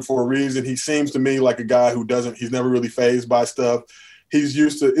selected him for a reason. He seems to me like a guy he's never really fazed by stuff. He's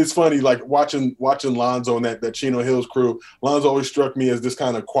used to – it's funny, like watching Lonzo and that Chino Hills crew. Lonzo always struck me as this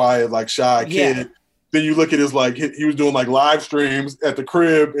kind of quiet, like shy kid. Yeah. Then you look at his, like, he was doing like live streams at the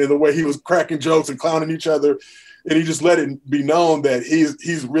crib and the way he was cracking jokes and clowning each other. And he just let it be known that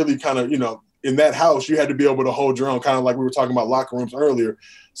he's really kind of, in that house, you had to be able to hold your own, kind of like we were talking about locker rooms earlier.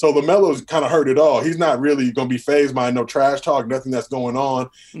 So LaMelo's kind of heard it all. He's not really going to be fazed by no trash talk, nothing that's going on.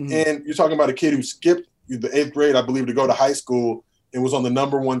 Mm-hmm. And you're talking about a kid who skipped the 8th grade, I believe, to go to high school. It was on the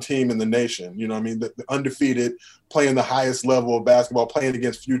 #1 team in the nation. The undefeated, playing the highest level of basketball, playing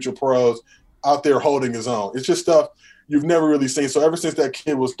against future pros, out there holding his own. It's just stuff you've never really seen. So ever since that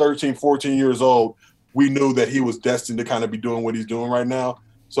kid was 13, 14 years old, we knew that he was destined to kind of be doing what he's doing right now.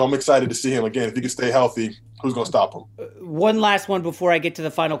 So I'm excited to see him again. If he can stay healthy, who's going to stop him? One last one before I get to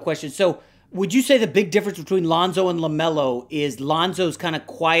the final question. So would you say the big difference between Lonzo and LaMelo is Lonzo's kind of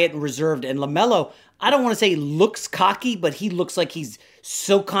quiet and reserved, and LaMelo, I don't want to say looks cocky, but he looks like he's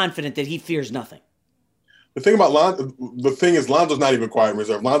so confident that he fears nothing. The thing about Lonzo's not even quiet and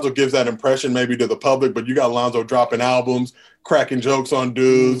reserved. Lonzo gives that impression maybe to the public, but you got Lonzo dropping albums, cracking jokes on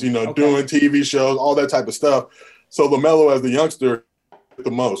dudes, doing TV shows, all that type of stuff. So LaMelo, as the youngster, the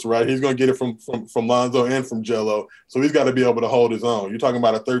most, right? He's going to get it from Lonzo and from Jello. So he's got to be able to hold his own. You're talking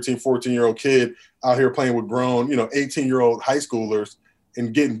about a 13, 14-year-old kid out here playing with grown, 18-year-old high schoolers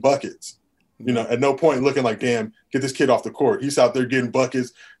and getting buckets. At no point looking like, damn, get this kid off the court. He's out there getting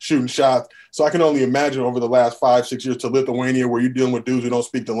buckets, shooting shots. So I can only imagine over the last 5-6 years to Lithuania, where you're dealing with dudes who don't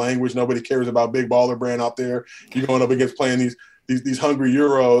speak the language. Nobody cares about big baller brand out there. You're going up against playing these hungry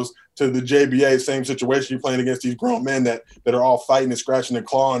Euros, to the JBA, same situation. You're playing against these grown men that are all fighting and scratching and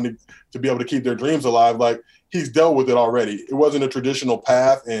clawing to be able to keep their dreams alive. Like, he's dealt with it already. It wasn't a traditional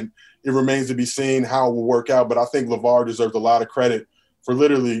path. And, it remains to be seen how it will work out. But I think LeVar deserves a lot of credit for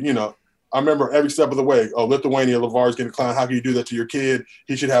literally, I remember every step of the way, Lithuania, LeVar's getting clowned. How can you do that to your kid?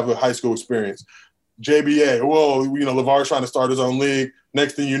 He should have a high school experience. JBA, LeVar's trying to start his own league.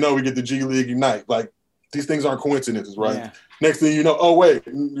 Next thing you know, we get the G League Ignite. Like, these things aren't coincidences, right? Yeah. Next thing you know, the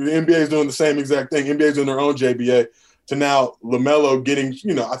NBA is doing the same exact thing. NBA is doing their own JBA. To now LaMelo getting,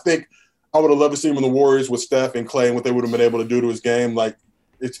 I think I would have loved to see him in the Warriors with Steph and Clay and what they would have been able to do to his game. Like,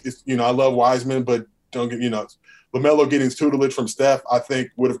 it's I love Wiseman, but don't get, LaMelo getting his tutelage from Steph, I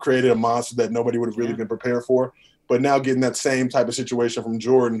think would have created a monster that nobody would have really been prepared for. But now getting that same type of situation from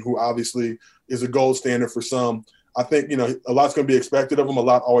Jordan, who obviously is a gold standard for some, I think, a lot's going to be expected of him. A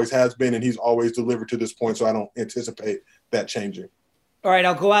lot always has been, and he's always delivered to this point. So I don't anticipate that changing. All right,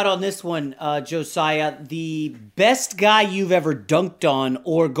 I'll go out on this one, Josiah. The best guy you've ever dunked on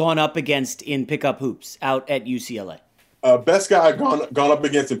or gone up against in pickup hoops out at UCLA? Best guy I've gone up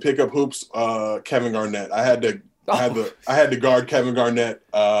against in pickup hoops, Kevin Garnett. I had to guard Kevin Garnett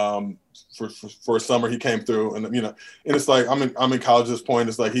for a summer. He came through, and it's like I'm in college at this point.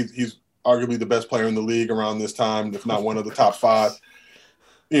 It's like he's arguably the best player in the league around this time, if not one of the top 5.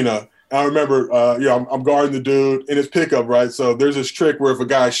 I remember, I'm guarding the dude in his pickup, right? So there's this trick where if a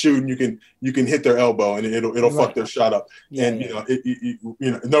guy's shooting, you can hit their elbow and it'll fuck their shot up. Yeah,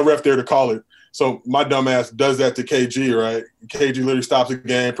 and no ref there to call it. So my dumb ass does that to KG, right? KG literally stops the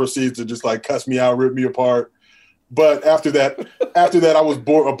game, proceeds to just like cuss me out, rip me apart. But after that, I was a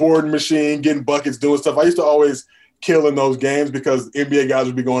boarding machine, getting buckets, doing stuff. I used to always kill in those games because NBA guys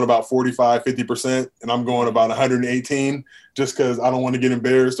would be going about 45, 50%, and I'm going about 118 just because I don't want to get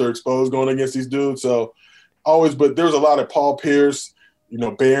embarrassed or exposed going against these dudes. So but there was a lot of Paul Pierce,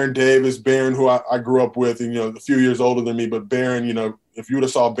 Baron Davis, Baron, who I grew up with, and, a few years older than me, but Baron, if you would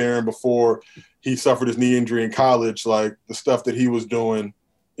have saw Baron before he suffered his knee injury in college, like the stuff that he was doing,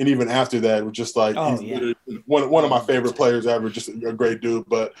 and even after that, was just like one of my favorite players ever, just a great dude.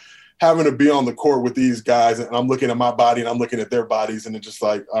 But having to be on the court with these guys, and I'm looking at my body and I'm looking at their bodies, and it's just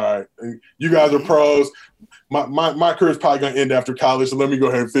like, all right, you guys are pros. My career is probably going to end after college, so let me go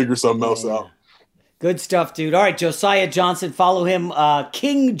ahead and figure something else out. Good stuff, dude. All right, Josiah Johnson, follow him,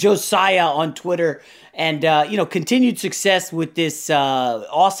 King Josiah on Twitter, and continued success with this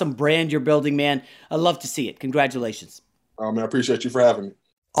awesome brand you're building, man. I'd love to see it. Congratulations. Oh, man, I appreciate you for having me.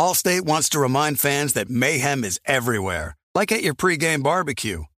 Allstate wants to remind fans that mayhem is everywhere, like at your pregame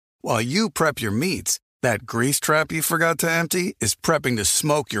barbecue. While you prep your meats, that grease trap you forgot to empty is prepping to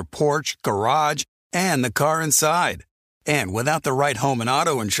smoke your porch, garage, and the car inside. And without the right home and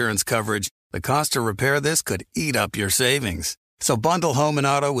auto insurance coverage, the cost to repair this could eat up your savings. So bundle home and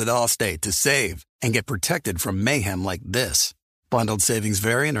auto with Allstate to save and get protected from mayhem like this. Bundled savings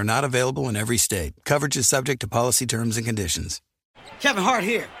vary and are not available in every state. Coverage is subject to policy terms and conditions. Kevin Hart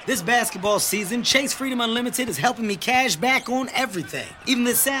here. This basketball season, Chase Freedom Unlimited is helping me cash back on everything, even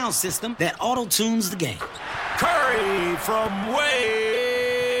the sound system that auto-tunes the game. Curry from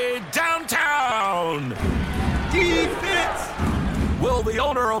way downtown. Defense. Will the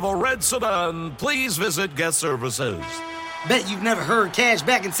owner of a red sedan please visit guest services? Bet you've never heard cash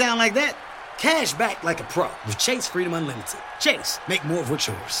back and sound like that. Cash back like a pro with Chase Freedom Unlimited. Chase, make more of what's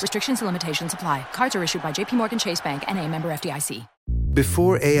yours. Restrictions and limitations apply. Cards are issued by JP Morgan Chase Bank, N.A., member FDIC.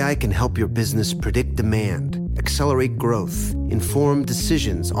 Before AI can help your business predict demand, accelerate growth, inform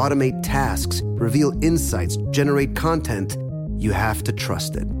decisions, automate tasks, reveal insights, generate content, you have to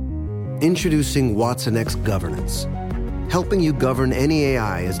trust it. Introducing Watson X Governance, helping you govern any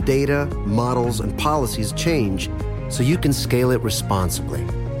AI as data, models, and policies change so you can scale it responsibly.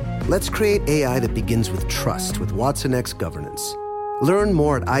 Let's create AI that begins with trust with Watson X Governance. Learn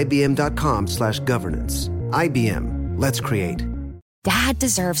more at ibm.com/governance. IBM. Let's create. Dad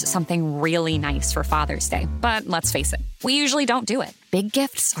deserves something really nice for Father's Day, but let's face it, we usually don't do it. Big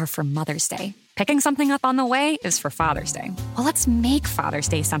gifts are for Mother's Day. Picking something up on the way is for Father's Day. Well, let's make Father's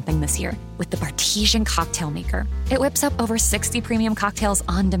Day something this year with the Bartesian Cocktail Maker. It whips up over 60 premium cocktails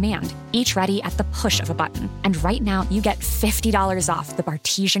on demand, each ready at the push of a button. And right now, you get $50 off the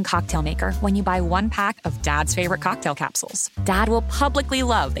Bartesian Cocktail Maker when you buy one pack of Dad's favorite cocktail capsules. Dad will publicly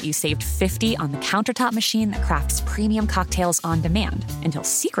love that you saved $50 on the countertop machine that crafts premium cocktails on demand. And he'll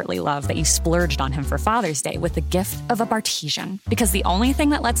secretly love that you splurged on him for Father's Day with the gift of a Bartesian. Because the only thing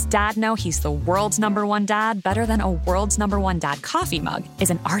that lets Dad know he's the world's #1 dad better than a world's #1 dad coffee mug is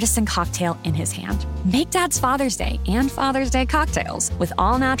an artisan cocktail in his hand. Make Dad's Father's Day and Father's Day cocktails with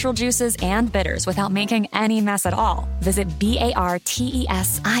all natural juices and bitters without making any mess at all. Visit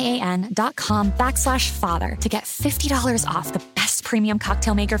BARTESIAN.com/father to get $50 off the best premium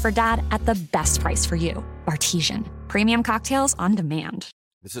cocktail maker for Dad at the best price for you. Bartesian. Premium cocktails on demand.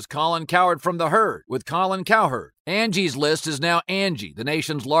 This is Colin Cowherd from The Herd with Colin Cowherd. Angie's List is now Angie, the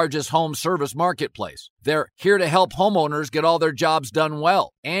nation's largest home service marketplace. They're here to help homeowners get all their jobs done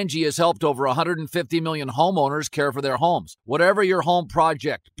well. Angie has helped over 150 million homeowners care for their homes. Whatever your home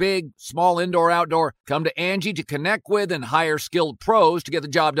project, big, small, indoor, outdoor, come to Angie to connect with and hire skilled pros to get the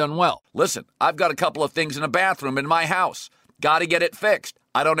job done well. Listen, I've got a couple of things in a bathroom in my house. Got to get it fixed.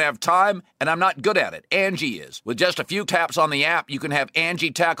 I don't have time, and I'm not good at it. Angie is. With just a few taps on the app, you can have Angie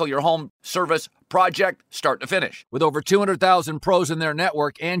tackle your home service project start to finish. With over 200,000 pros in their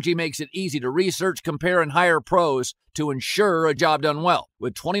network, Angie makes it easy to research, compare, and hire pros to ensure a job done well.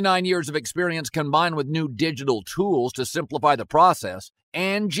 With 29 years of experience combined with new digital tools to simplify the process,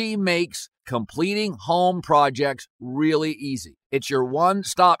 Angie makes completing home projects really easy. It's your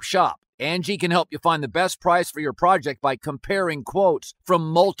one-stop shop. Angie can help you find the best price for your project by comparing quotes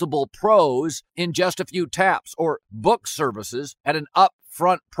from multiple pros in just a few taps, or book services at an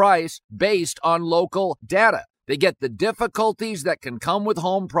upfront price based on local data. They get the difficulties that can come with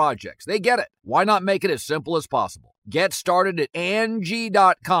home projects. They get it. Why not make it as simple as possible? Get started at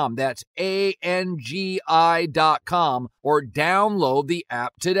Angie.com. That's ANGI.com, or download the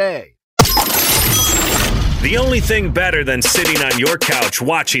app today. The only thing better than sitting on your couch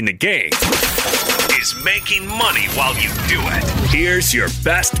watching the game is making money while you do it. Here's your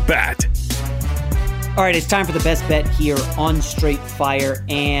best bet. All right, it's time for the best bet here on Straight Fire.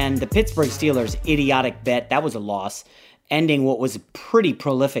 And the Pittsburgh Steelers idiotic bet, that was a loss, ending what was a pretty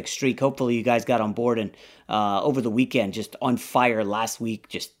prolific streak. Hopefully you guys got on board and over the weekend, just on fire last week,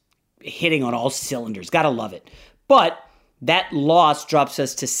 just hitting on all cylinders. Gotta love it. But that loss drops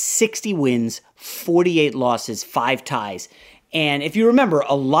us to 60 wins, 48 losses, 5 ties. And if you remember,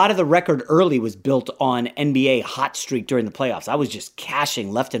 a lot of the record early was built on NBA hot streak during the playoffs. I was just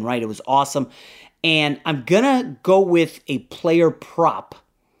cashing left and right. It was awesome. And I'm going to go with a player prop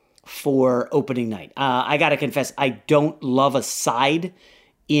for opening night. I got to confess, I don't love a side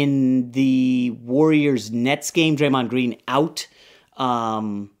in the Warriors-Nets game. Draymond Green out.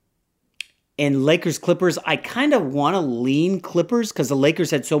 And Lakers-Clippers, I kind of want to lean Clippers because the Lakers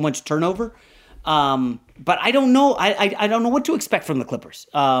had so much turnover. But I don't know. I don't know what to expect from the Clippers.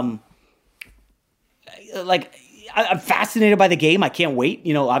 I'm fascinated by the game. I can't wait.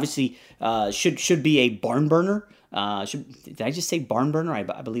 You know, obviously, should be a barn burner. Did I just say barn burner? I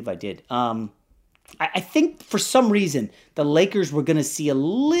believe I did. I think for some reason the Lakers were going to see a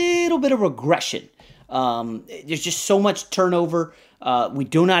little bit of regression. There's just so much turnover. We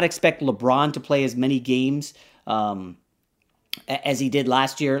do not expect LeBron to play as many games as he did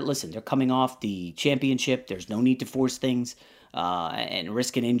last year. Listen, they're coming off the championship. There's no need to force things and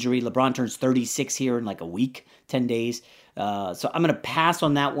risk an injury. LeBron turns 36 here in like a week, 10 days. So I'm going to pass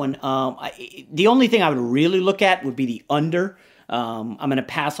on that one. The only thing I would really look at would be the under. I'm going to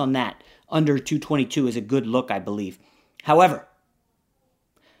pass on that. Under 222 is a good look, I believe. However,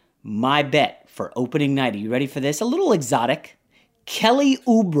 my bet for opening night, are you ready for this? A little exotic. Kelly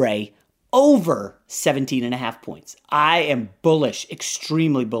Oubre over 17.5 points. I am bullish,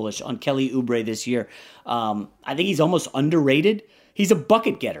 extremely bullish on Kelly Oubre this year. I think he's almost underrated. He's a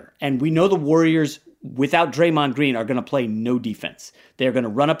bucket getter, and we know the Warriors, without Draymond Green, are going to play no defense. They're going to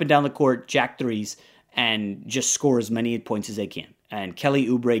run up and down the court, jack threes, and just score as many points as they can. And Kelly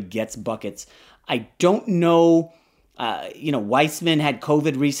Oubre gets buckets. I don't know, Weissman had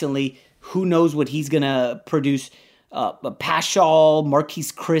COVID recently. Who knows what he's going to produce? Paschal, Marquise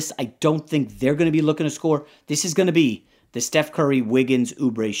Chris, I don't think they're going to be looking to score. This is going to be the Steph Curry, Wiggins,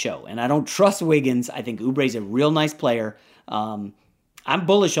 Oubre show. And I don't trust Wiggins. I think Oubre's a real nice player. I'm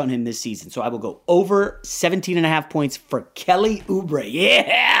bullish on him this season. So I will go over 17.5 points for Kelly Oubre.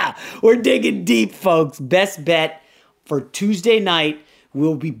 Yeah! We're digging deep, folks. Best bet for Tuesday night.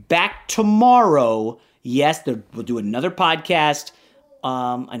 We'll be back tomorrow. Yes, we'll do another podcast.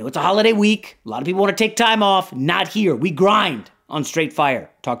 I know it's a holiday week. A lot of people want to take time off. Not here. We grind on Straight Fire.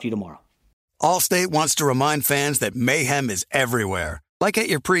 Talk to you tomorrow. Allstate wants to remind fans that mayhem is everywhere, like at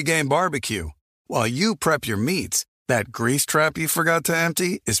your pregame barbecue. While you prep your meats, that grease trap you forgot to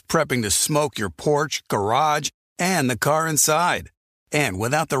empty is prepping to smoke your porch, garage, and the car inside. And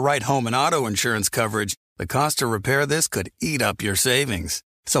without the right home and auto insurance coverage, the cost to repair this could eat up your savings.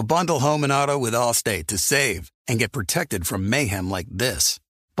 So bundle home and auto with Allstate to save and get protected from mayhem like this.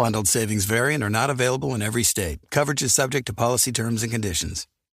 Bundled savings vary and are not available in every state. Coverage is subject to policy terms and conditions.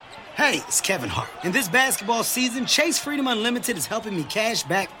 Hey, it's Kevin Hart. And this basketball season, Chase Freedom Unlimited is helping me cash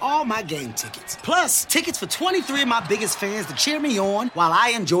back all my game tickets. Plus, tickets for 23 of my biggest fans to cheer me on while I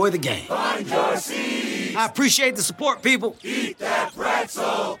enjoy the game. Find your seats. I appreciate the support, people. Eat that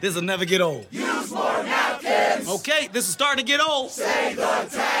pretzel. This'll never get old. Use more napkins. Benefits. Okay, this is starting to get old. Say the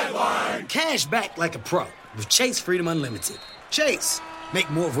tagline. Cash back like a pro with Chase Freedom Unlimited. Chase, make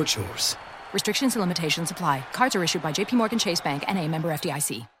more of what's yours. Restrictions and limitations apply. Cards are issued by JP Morgan Chase Bank, N.A. member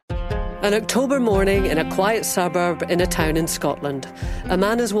FDIC. An October morning in a quiet suburb in a town in Scotland. A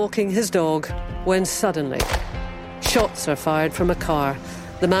man is walking his dog when suddenly shots are fired from a car.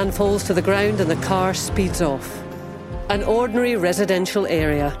 The man falls to the ground and the car speeds off. An ordinary residential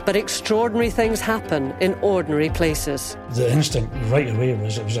area, but extraordinary things happen in ordinary places. The instinct right away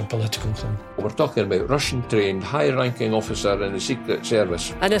was it was a political thing. We're talking about Russian-trained, high-ranking officer in the Secret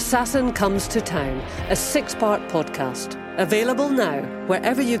Service. An Assassin Comes to Town, a 6-part podcast. Available now,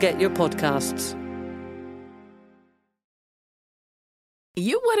 wherever you get your podcasts.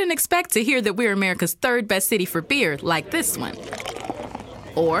 You wouldn't expect to hear that we're America's 3rd best city for beer like this one.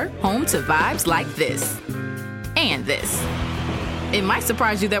 Or home to vibes like this. And this. It might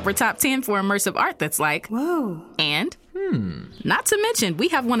surprise you that we're top 10 for immersive art that's like, whoa. And, not to mention, we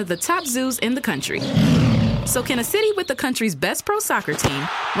have one of the top zoos in the country. So can a city with the country's best pro soccer team,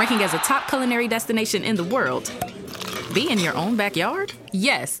 ranking as a top culinary destination in the world, be in your own backyard?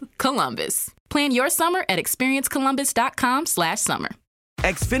 Yes, Columbus. Plan your summer at experiencecolumbus.com/summer.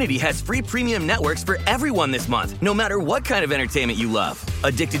 Xfinity has free premium networks for everyone this month, no matter what kind of entertainment you love.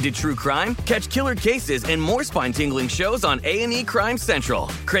 Addicted to true crime? Catch killer cases and more spine-tingling shows on A&E Crime Central.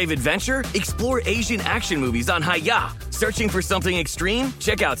 Crave adventure? Explore Asian action movies on Hi-YAH. Searching for something extreme?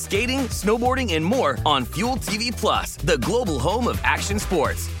 Check out skating, snowboarding, and more on Fuel TV Plus, the global home of action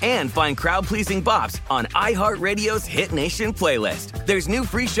sports. And find crowd-pleasing bops on iHeartRadio's Hit Nation playlist. There's new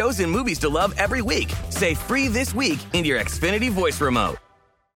free shows and movies to love every week. Say free this week in your Xfinity voice remote.